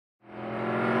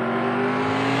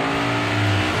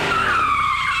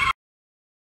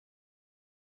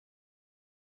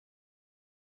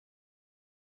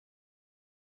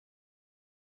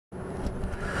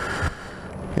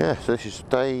Yeah, so this is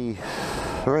day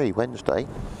 3, Wednesday,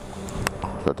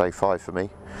 so day 5 for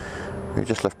me. We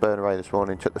just left Burnaway this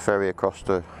morning, took the ferry across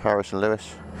to Harrison Lewis,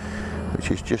 which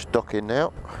is just docking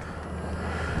now,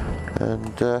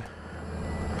 and yeah,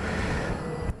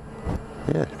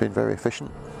 it's been very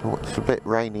efficient. It's a bit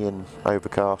rainy and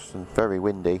overcast and very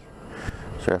windy,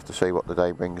 so we have to see what the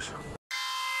day brings.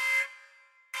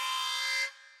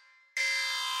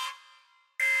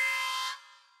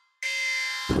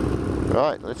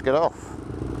 Right, let's get off.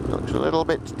 Looks a little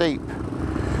bit steep.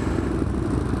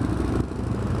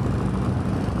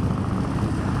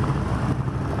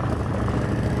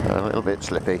 A little bit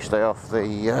slippy. Stay off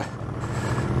the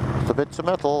bits of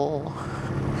metal.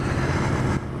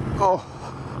 Oh.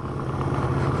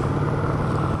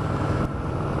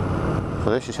 So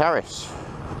this is Harris.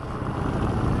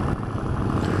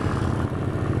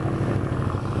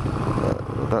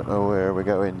 I don't know where we're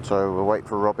going, so we'll wait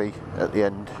for Robbie at the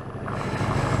end.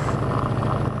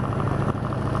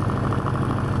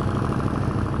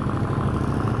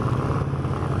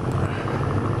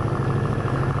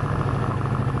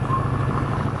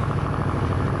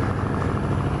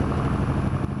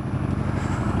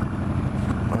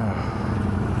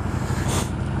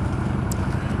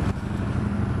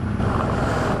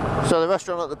 So the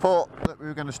restaurant at the port that we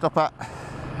were going to stop at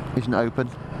isn't open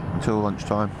until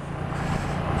lunchtime,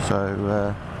 so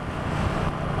we're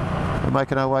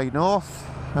making our way north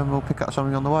and we'll pick up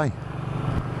something on the way.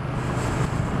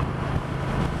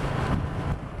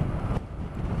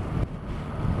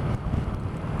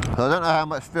 So I don't know how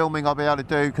much filming I'll be able to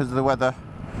do because of the weather,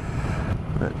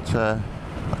 but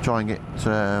I'll try and get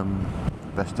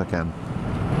best I can.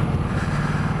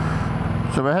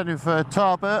 So we're heading for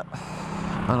Tarbert,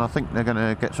 and I think they're going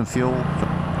to get some fuel.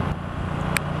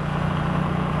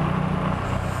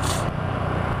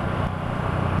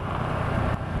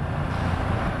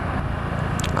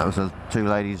 That was the 2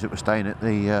 ladies that were staying at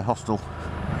the hostel,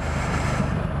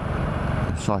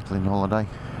 cycling holiday.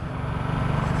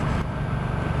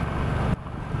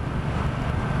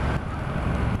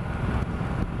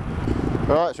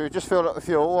 Right, so we just filled up the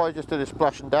fuel. I just did a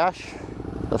splash and dash.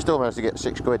 I still managed to get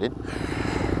 6 quid in.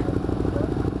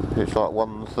 It's like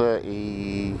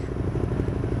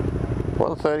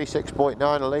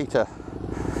 136.9 a litre.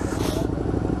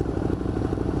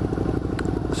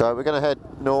 So we're going to head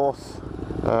north,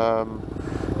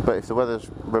 but if the weather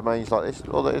remains like this,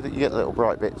 although you get little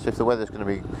bright bits, if the weather's going to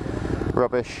be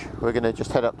rubbish, we're going to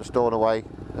just head up to Stornoway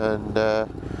and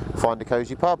find a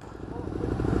cosy pub.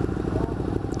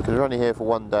 Because we're only here for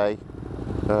 1 day,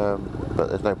 but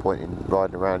there's no point in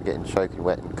riding around getting soaking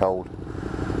wet and cold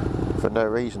for no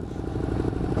reason.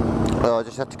 Well, I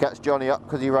just had to catch Johnny up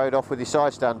because he rode off with his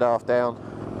side stand half down,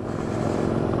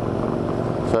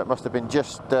 so it must have been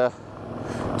just off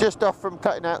from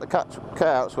cutting out the cut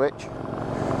out switch.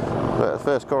 But the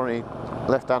first corner he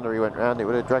left-hander he went round, it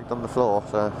would have dragged on the floor.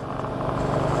 So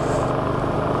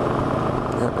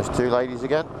yeah, there's 2 ladies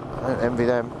again. I don't envy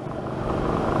them.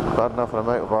 Bad enough on a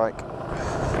motorbike.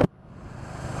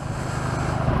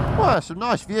 Well, some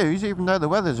nice views, even though the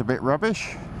weather's a bit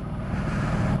rubbish.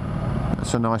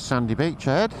 That's a nice sandy beach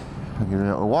ahead. I'll give you a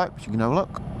little wipe so you can have a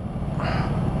look.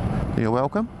 You're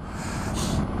welcome.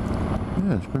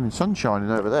 Yeah, it's been sun shining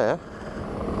over there.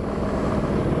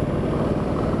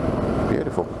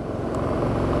 Beautiful.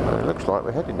 And it looks like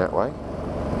we're heading that way.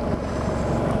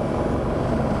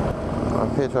 I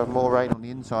appear to have more rain on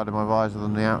the inside of my visor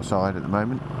than the outside at the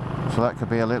moment, so that could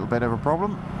be a little bit of a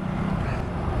problem.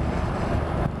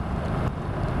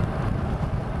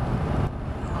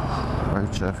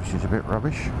 Road surface is a bit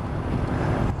rubbish.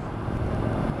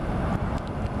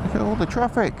 Look at all the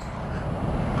traffic.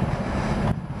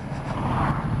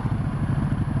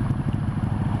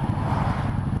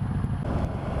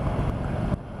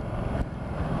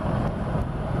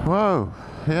 Whoa,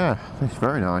 yeah, it's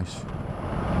very nice.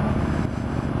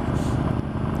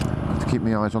 I have to keep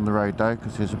my eyes on the road though,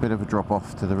 because there's a bit of a drop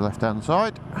off to the left hand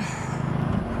side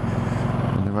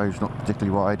and the road's not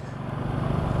particularly wide.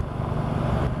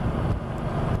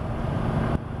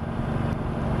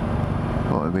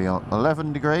 What would be on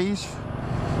 11 degrees,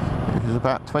 which is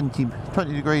about 20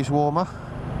 degrees warmer.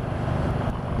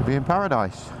 We'll be in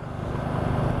paradise.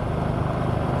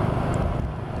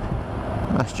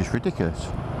 That's just ridiculous.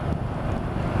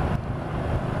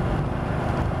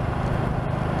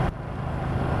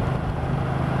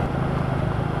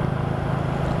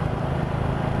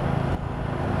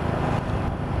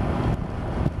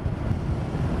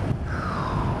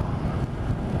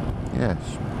 Yes,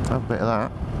 have a bit of that.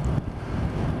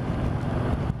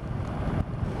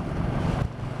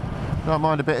 Don't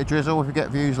mind a bit of drizzle if you get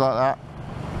views like that.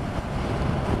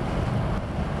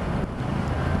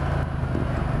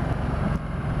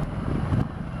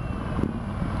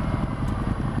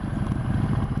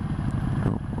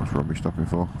 we stopping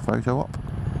for? Photo op?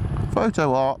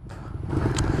 Photo op!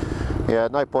 Yeah,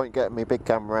 no point getting my big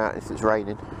camera out if it's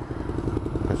raining,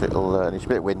 because it'll, and it's a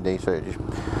bit windy, so it'll just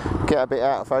get a bit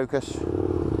out of focus.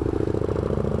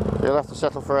 You'll have to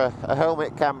settle for a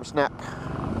helmet cam snap.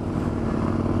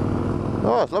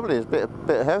 Oh, it's lovely. There's a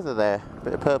bit of heather there, a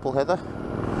bit of purple heather,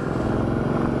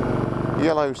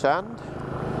 yellow sand,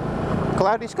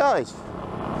 cloudy skies.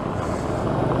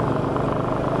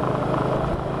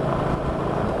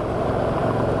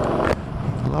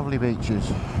 Lovely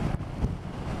beaches.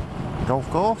 Golf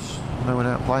course. No one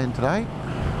out playing today.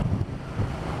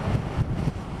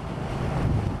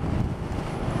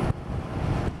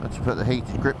 Let's put the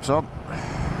heated grips on.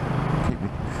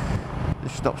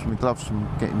 This stops my gloves from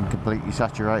getting completely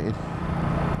saturated.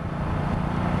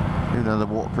 Even though the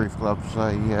waterproof gloves,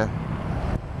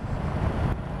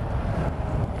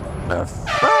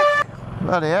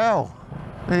 bloody hell!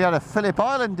 He had a Phillip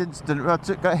Island incident where I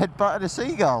got headbutted a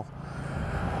seagull.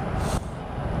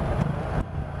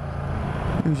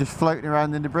 He was just floating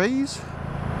around in the breeze,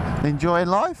 enjoying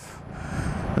life,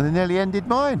 and they nearly ended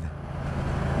mine.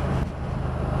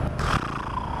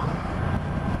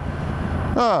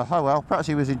 Oh well, perhaps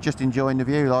he was just enjoying the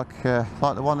view like the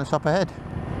one that's up ahead.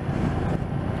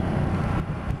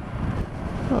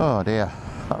 Oh dear,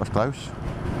 that was close.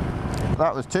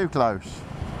 That was too close.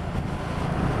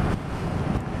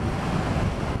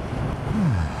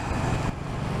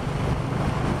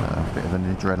 A bit of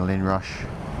an adrenaline rush.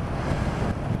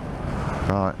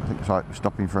 Right, looks like we're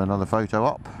stopping for another photo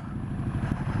op.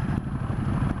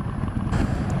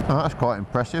 Oh, that's quite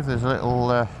impressive. There's a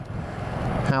little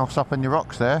house up in the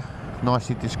rocks there,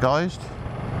 nicely disguised.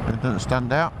 It doesn't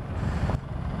stand out,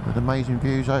 with amazing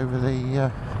views over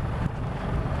the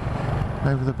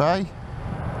bay.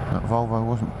 That Volvo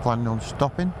wasn't planning on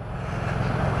stopping.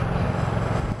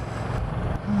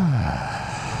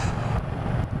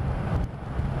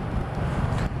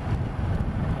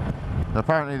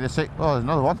 Apparently the oh, there's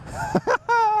another one.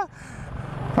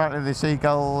 Apparently the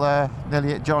seagull nearly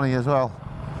hit Johnny as well.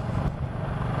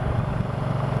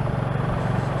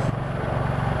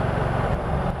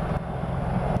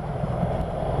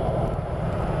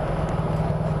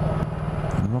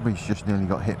 And Robbie's just nearly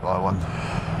got hit by one.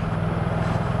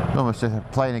 Almost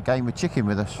playing a game of chicken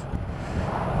with us.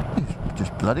 It's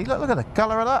just bloody, look at the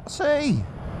colour of that sea.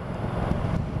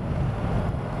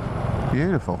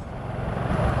 Beautiful.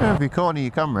 Every corner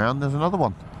you come round, there's another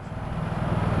one.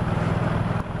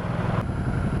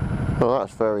 Well,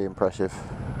 that's very impressive.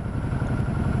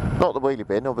 Not the wheelie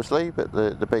bin, obviously, but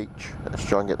the beach. Let's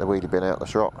try and get the wheelie bin out of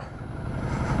this rock.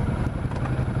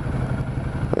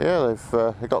 But yeah,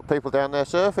 they've got people down there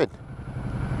surfing,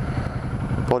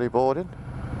 bodyboarding.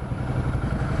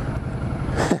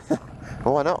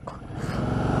 Why not?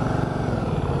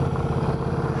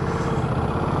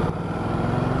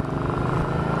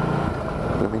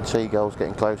 Seagulls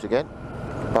getting close again.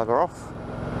 Bugger off.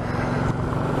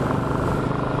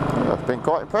 That's been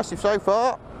quite impressive so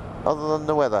far, other than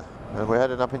the weather. And we're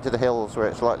heading up into the hills where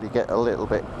it's likely to get a little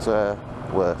bit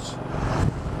worse.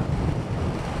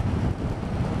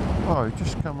 Oh, we've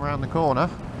just come around the corner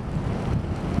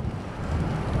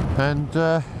and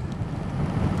the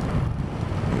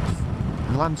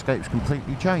landscape's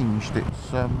completely changed.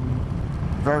 It's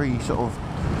very sort of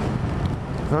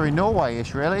very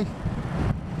Norway-ish really.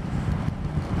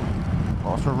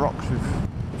 Lots of rocks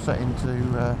we've set into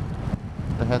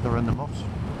the heather and the moss.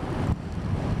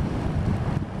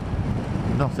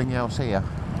 Nothing else here.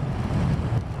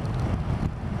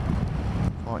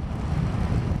 Like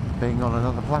being on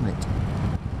another planet.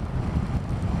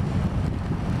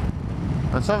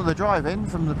 And some of the driving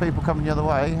from the people coming the other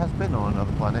way has been on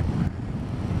another planet.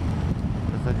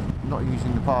 Because they're not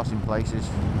using the passing places.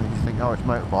 They just think, oh, it's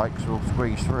motorbikes, we'll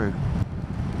squeeze through.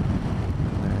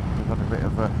 We've got a bit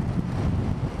of a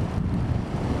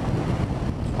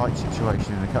tight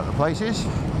situation in a couple of places,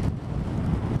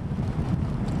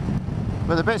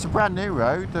 but the bit's a brand new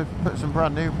road. They've put some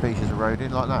brand new pieces of road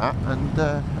in like that, and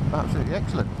absolutely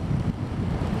excellent.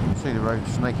 You can see the road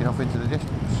snaking off into the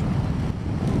distance.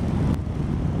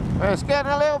 It's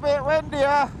getting a little bit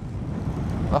windier.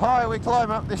 The higher we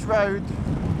climb up this road,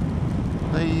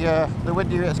 the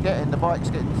windier it's getting. The bike's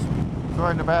getting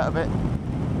thrown about a bit.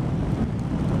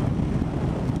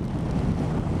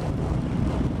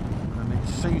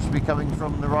 Seems to be coming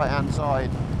from the right hand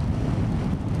side,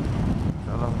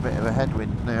 so I'll have a bit of a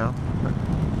headwind now. I'm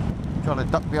trying to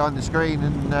duck behind the screen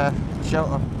and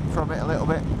shelter from it a little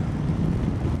bit.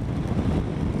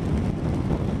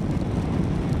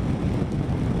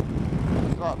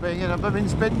 It's like being in a blooming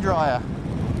spin dryer.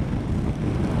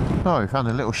 Oh, we found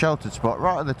a little sheltered spot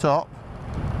right at the top.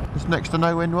 there's next to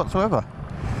no wind whatsoever.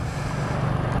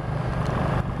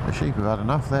 The sheep have had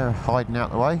enough, they're hiding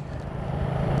out the way.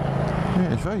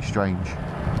 Yeah, it's very strange.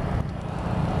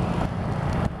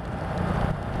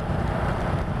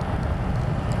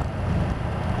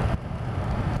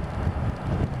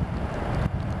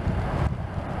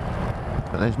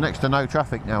 But there's next to no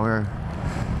traffic now. We're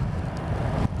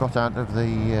got out of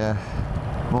the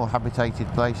more habitated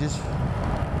places.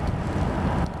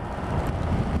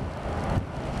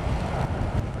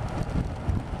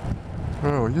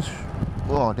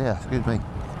 Oh dear, excuse me.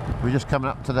 We're just coming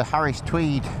up to the Harris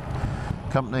Tweed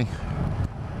company.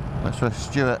 That's where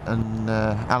Stuart and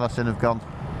Alison have gone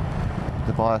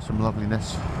to buy us some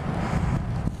loveliness.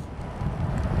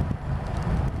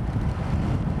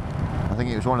 I think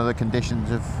it was one of the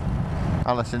conditions of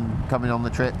Alison coming on the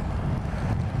trip.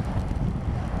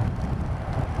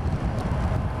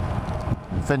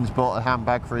 Finn's bought a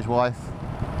handbag for his wife.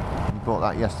 He bought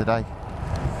that yesterday.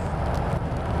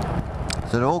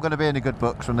 So they're all going to be in the good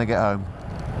books when they get home.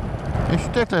 It's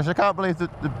ridiculous. I can't believe that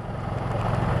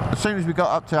as soon as we got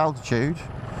up to altitude,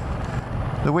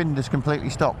 the wind has completely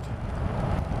stopped.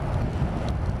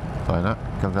 So that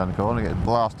comes down the corner, gets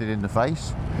blasted in the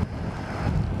face.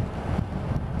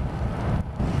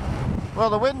 Well,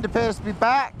 the wind appears to be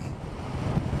back.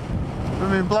 We've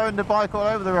been blowing the bike all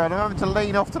over the road. I'm having to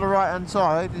lean off to the right hand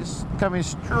side. It's coming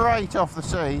straight off the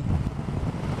sea,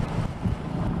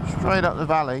 straight up the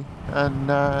valley, and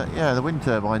yeah, the wind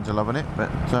turbines are loving it,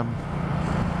 but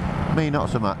me not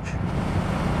so much.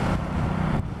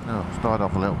 Oh, started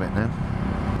off a little bit now.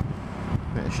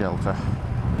 Bit of shelter.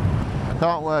 I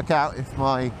can't work out if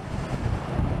my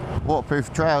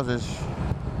waterproof trousers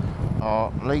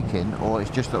are leaking or it's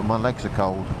just that my legs are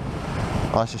cold.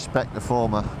 I suspect the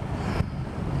former.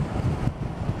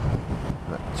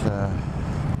 But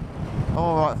I'm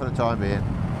alright for the time being.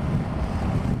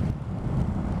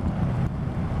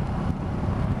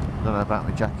 Don't know about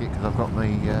my jacket because I've got my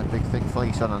big thick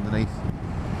fleece on underneath.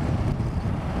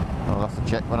 I'll have to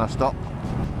check when I stop.